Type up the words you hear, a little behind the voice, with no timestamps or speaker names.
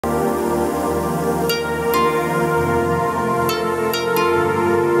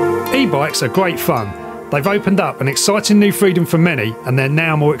E-bikes are great fun. They've opened up an exciting new freedom for many, and they're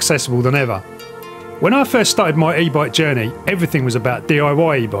now more accessible than ever. When I first started my e-bike journey, everything was about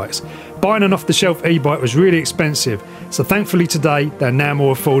DIY e-bikes. Buying an off-the-shelf e-bike was really expensive, so thankfully today they're now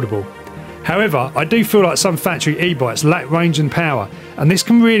more affordable. However, I do feel like some factory e-bikes lack range and power, and this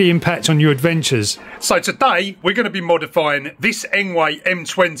can really impact on your adventures. So today we're going to be modifying this Engwe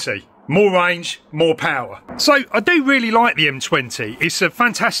M20. More range, more power. So I do really like the M20. It's a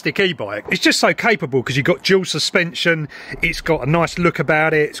fantastic e-bike. It's just so capable because you've got dual suspension, it's got a nice look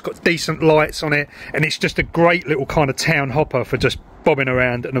about it, it's got decent lights on it, and it's just a great little kind of town hopper for just bobbing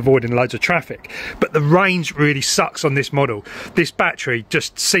around and avoiding loads of traffic. But the range really sucks on this model. This battery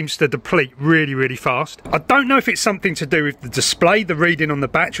just seems to deplete really fast. I don't know if it's something to do with the display. The reading on the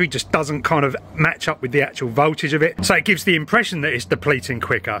battery just doesn't kind of match up with the actual voltage of it, so it gives the impression that it's depleting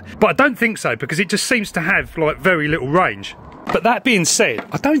quicker, but I don't think so because it just seems to have like very little range. But that being said,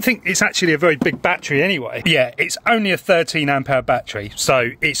 I don't think it's actually a very big battery anyway. Yeah, it's only a 13 amp hour battery, so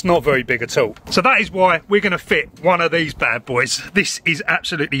it's not very big at all. So that is why we're going to fit one of these bad boys. This is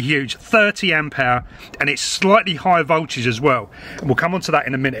absolutely huge, 30 amp hour, and it's slightly higher voltage as well. And we'll come on to that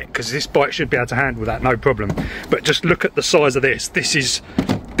in a minute because this bike should be able to handle that, no problem. But just look at the size of this. This is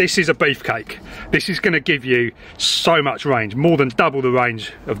a beefcake. This is going to give you so much range, more than double the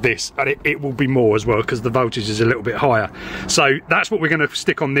range of this, and it will be more as well because the voltage is a little bit higher. So that's what we're going to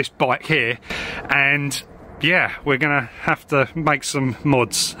stick on this bike here, and yeah, we're going to have to make some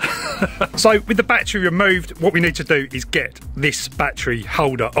mods. So with the battery removed, what we need to do is get this battery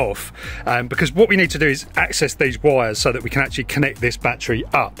holder off, because what we need to do is access these wires so that we can actually connect this battery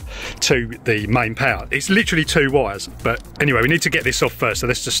up to the main power. It's literally 2 wires, but anyway, we need to get this off first, so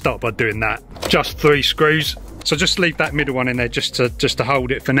let's just start by doing that. Just 3 screws. So just leave that middle one in there just to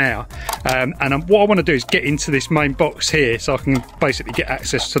hold it for now. And what I want to do is get into this main box here so I can basically get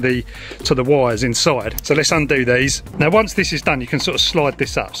access to the wires inside. So let's undo these. Now once this is done, you can sort of slide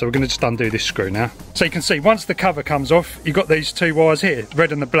this up. So we're going to just undo this screw now. So you can see once the cover comes off, you've got these 2 wires here,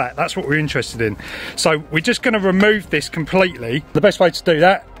 red and the black. That's what we're interested in. So we're just going to remove this completely. The best way to do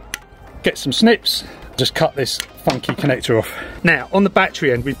that, get some snips, just cut this funky connector off. Now on the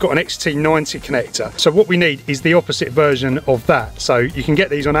battery end we've got an XT90 connector, so what we need is the opposite version of that. So you can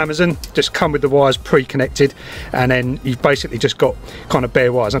get these on Amazon, just come with the wires pre-connected, and then you've basically just got kind of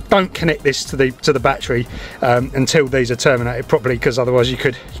bare wires. And don't connect this to the battery until these are terminated properly, because otherwise you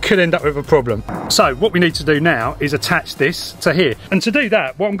could end up with a problem. So what we need to do now is attach this to here, and to do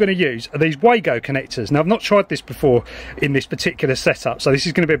that what I'm going to use are these Wago connectors. Now I've not tried this before in this particular setup, so this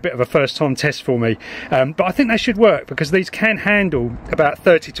is going to be a bit of a first time test for me, but I think they should work because these can handle about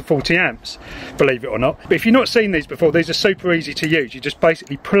 30 to 40 amps, believe it or not. But if you've not seen these before, these are super easy to use. You just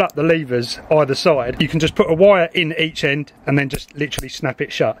basically pull up the levers either side. You can just put a wire in each end and then just literally snap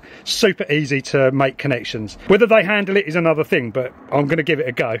it shut. Super easy to make connections. Whether they handle it is another thing, but I'm going to give it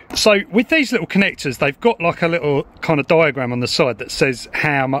a go. So with these little connectors, they've got like a little kind of diagram on the side that says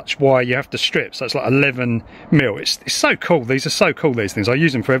how much wire you have to strip. So it's like 11 mil. It's so cool. These are so cool, these things. I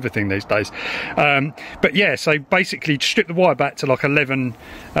use them for everything these days. But yeah, so basically strip the wire back to like 11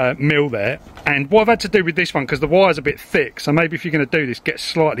 mil there. And what I've had to do with this one, because the wire's a bit thick, so maybe if you're going to do this,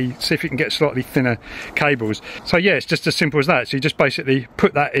 see if you can get slightly thinner cables. So yeah, it's just as simple as that. So you just basically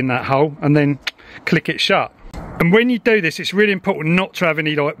put that in that hole and then click it shut. And when you do this, it's really important not to have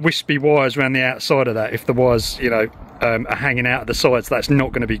any like wispy wires around the outside of that. If the wires, you know, are hanging out of the sides, that's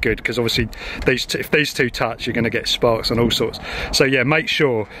not going to be good, because obviously if these two touch, you're going to get sparks and all sorts. So yeah, make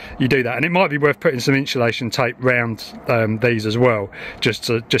sure you do that, and it might be worth putting some insulation tape round these as well, just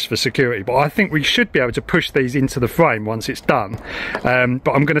for security. But I think we should be able to push these into the frame once it's done,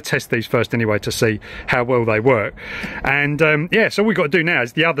 but I'm going to test these first anyway to see how well they work. And yeah, so all we've got to do now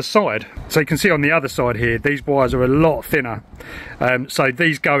is the other side. So you can see on the other side here, these wires are a lot thinner, so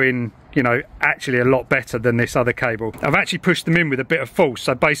these go in, you know, actually a lot better than this other cable. I've actually pushed them in with a bit of force,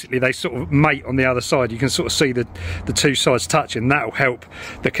 so basically they sort of mate on the other side. You can sort of see the 2 sides touching. That'll help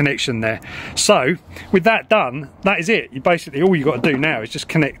the connection there. So with that done, that is it. You basically, all you got to do now is just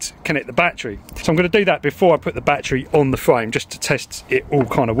connect the battery. So I'm going to do that before I put the battery on the frame, just to test it all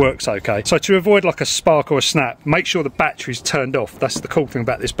kind of works okay. So to avoid like a spark or a snap, make sure the battery's turned off. That's the cool thing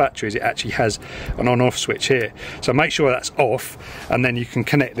about this battery, is it actually has an on-off switch here. So make sure that's off, and then you can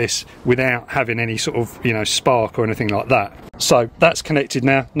connect this without having any sort of, you know, spark or anything like that. So that's connected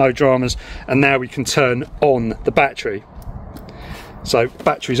now, no dramas, and now we can turn on the battery. So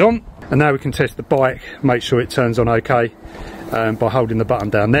battery's on, and now we can test the bike, make sure it turns on okay, by holding the button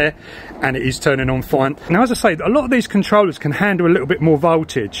down there, and it is turning on fine. Now, as I say, a lot of these controllers can handle a little bit more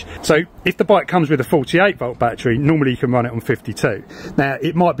voltage. So if the bike comes with a 48 volt battery, normally you can run it on 52. Now,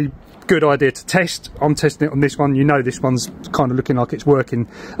 it might be good idea to test. I'm testing it on this one. You know, this one's kind of looking like it's working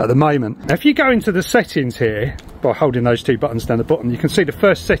at the moment. Now, if you go into the settings here by holding those two buttons down the bottom, you can see the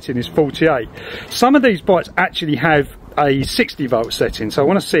first setting is 48. Some of these bikes actually have a 60 volt setting, so I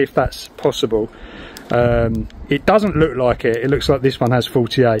want to see if that's possible. It doesn't look like it. It looks like this one has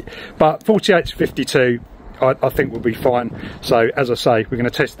 48, but 48 to 52 I think will be fine. So as I say, we're going to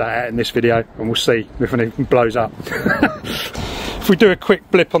test that out in this video, and we'll see if anything blows up. If we do a quick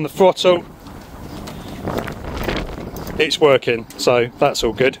blip on the throttle, it's working, so that's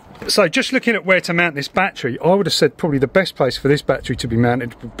all good. So just looking at where to mount this battery, I would have said probably the best place for this battery to be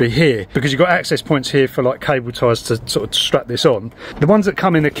mounted would be here, because you've got access points here for like cable ties to sort of strap this on. The ones that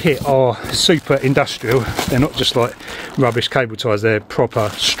come in the kit are super industrial. They're not just like rubbish cable ties, they're proper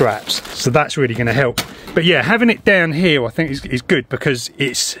straps. So that's really going to help. But yeah, having it down here I think is good, because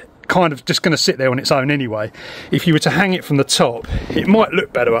it's kind of just going to sit there on its own anyway. If you were to hang it from the top, it might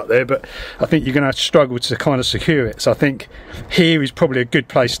look better up there, but I think you're going to struggle to kind of secure it. So I think here is probably a good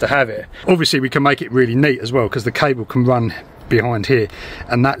place to have it. Obviously we can make it really neat as well, because the cable can run behind here,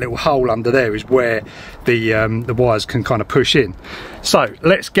 and that little hole under there is where the wires can kind of push in. So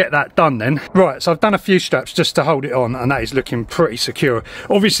let's get that done then. Right, so I've done a few straps just to hold it on, and that is looking pretty secure.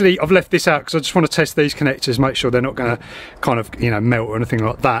 Obviously I've left this out because I just want to test these connectors, make sure they're not going to kind of, you know, melt or anything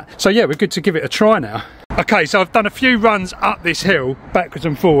like that. So yeah, we're good to give it a try now. Okay, so I've done a few runs up this hill, backwards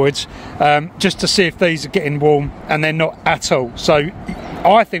and forwards, just to see if these are getting warm, and they're not at all. So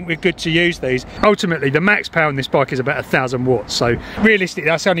I think we're good to use these. Ultimately, the max power on this bike is about 1000 watts. So realistically,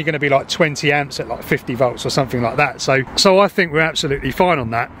 that's only going to be like 20 amps at like 50 volts or something like that. So I think we're absolutely fine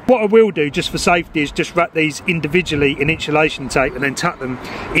on that. What I will do, just for safety, is just wrap these individually in insulation tape and then tuck them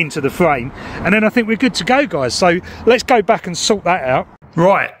into the frame. And then I think we're good to go, guys. So let's go back and sort that out.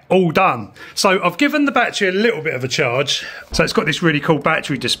 Right, all done. So I've given the battery a little bit of a charge. So it's got this really cool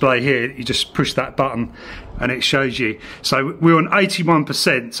battery display here. You just push that button and it shows you. So we're on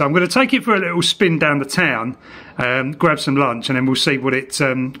 81%. So I'm going to take it for a little spin down the town, grab some lunch, and then we'll see what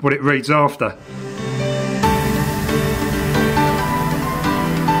it reads after.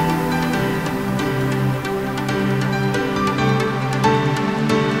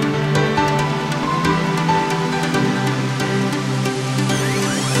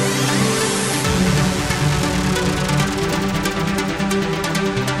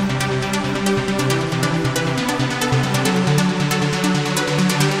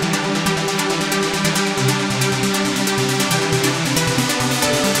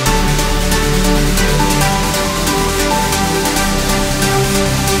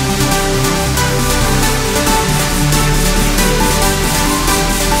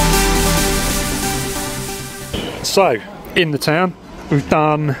 So, in the town, we've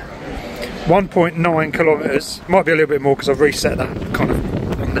done 1.9 kilometres. Might be a little bit more because I've reset that kind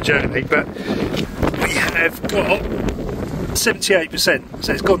of on the journey, but we have got 78%,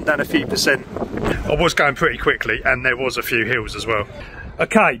 so it's gone down a few percent. I was going pretty quickly, and there was a few hills as well.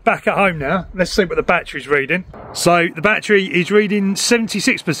 Okay, back at home now. Let's see what the battery's reading. So the battery is reading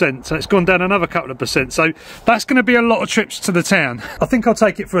 76%, so it's gone down another couple of percent. So that's going to be a lot of trips to the town. I think I'll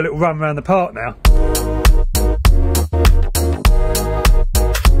take it for a little run around the park now.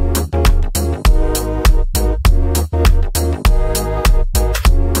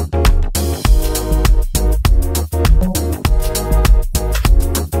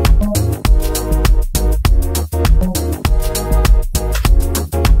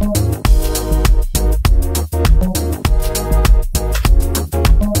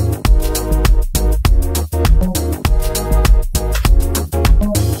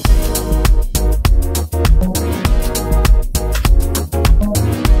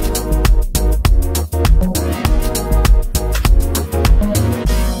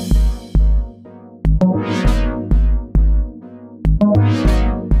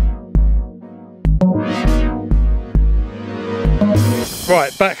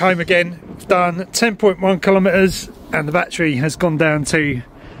 Right, back home again. I've done 10.1 kilometres and the battery has gone down to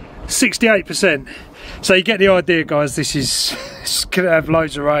 68%. So you get the idea, guys. This is It's going to have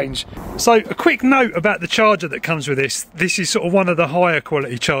loads of range. So a quick note about the charger that comes with this. This is sort of one of the higher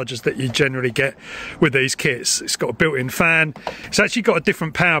quality chargers that you generally get with these kits. It's got a built-in fan. It's actually got a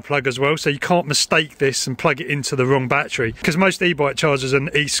different power plug as well, so you can't mistake this and plug it into the wrong battery, because most e-bike chargers and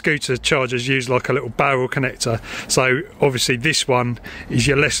e-scooter chargers use like a little barrel connector. So obviously this one is,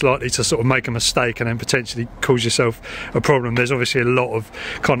 you're less likely to sort of make a mistake and then potentially cause yourself a problem. There's obviously a lot of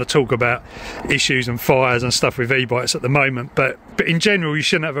kind of talk about issues and fires and stuff with e-bikes at the moment, but in general you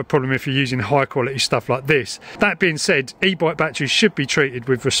shouldn't have a problem if you're using high quality stuff like this. That being said, e-bike batteries should be treated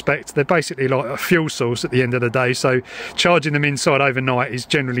with respect. They're basically like a fuel source at the end of the day, so charging them inside overnight is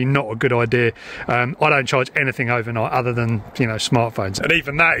generally not a good idea. I don't charge anything overnight other than, you know, smartphones, and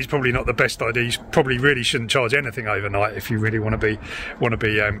even that is probably not the best idea. You probably really shouldn't charge anything overnight if you really want to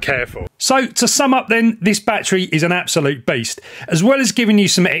be careful. So to sum up then, this battery is an absolute beast. As well as giving you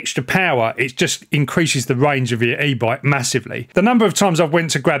some extra power, it just increases the range of your e-bike massively. The number of times I've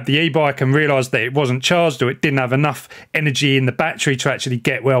went to grab the e-bike and realised that it wasn't charged or it didn't have enough energy in the battery to actually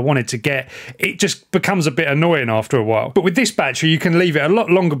get where I wanted to get, it just becomes a bit annoying after a while. But with this battery you can leave it a lot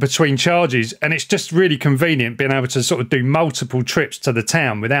longer between charges, and it's just really convenient being able to sort of do multiple trips to the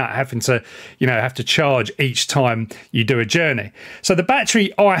town without having to, you know, have to charge each time you do a journey. So the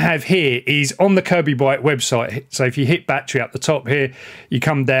battery I have here is on the Kirby Bike website. So if you hit battery up the top here, you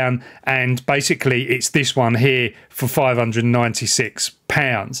come down and basically it's this one here for £596.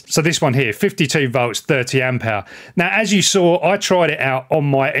 So this one here, 52 volts, 30 amp hour. Now, as you saw, I tried it out on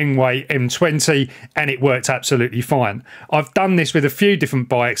my Engwe M20 and it worked absolutely fine. I've done this with a few different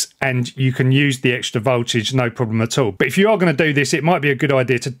bikes and you can use the extra voltage, no problem at all. But if you are going to do this, it might be a good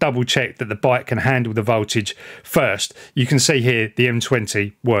idea to double check that the bike can handle the voltage first. You can see here the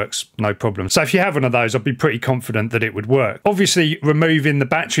M20 works, no problem. So if you have one of those, I'd be pretty confident that it would work. Obviously, removing the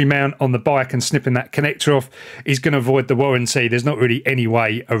battery mount on the bike and snipping that connector off is going to avoid the warranty. There's not really any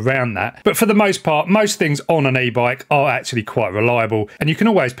way around that, but for the most part, most things on an e-bike are actually quite reliable, and you can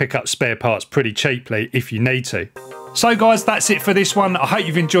always pick up spare parts pretty cheaply if you need to. So guys, that's it for this one. I hope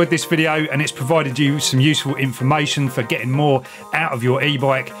you've enjoyed this video and it's provided you some useful information for getting more out of your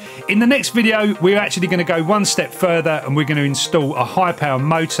e-bike. In the next video, we're actually going to go one step further and we're going to install a high power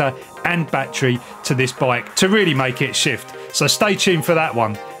motor and battery to this bike to really make it shift. So stay tuned for that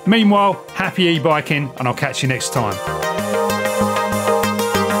one. Meanwhile, happy e-biking and I'll catch you next time.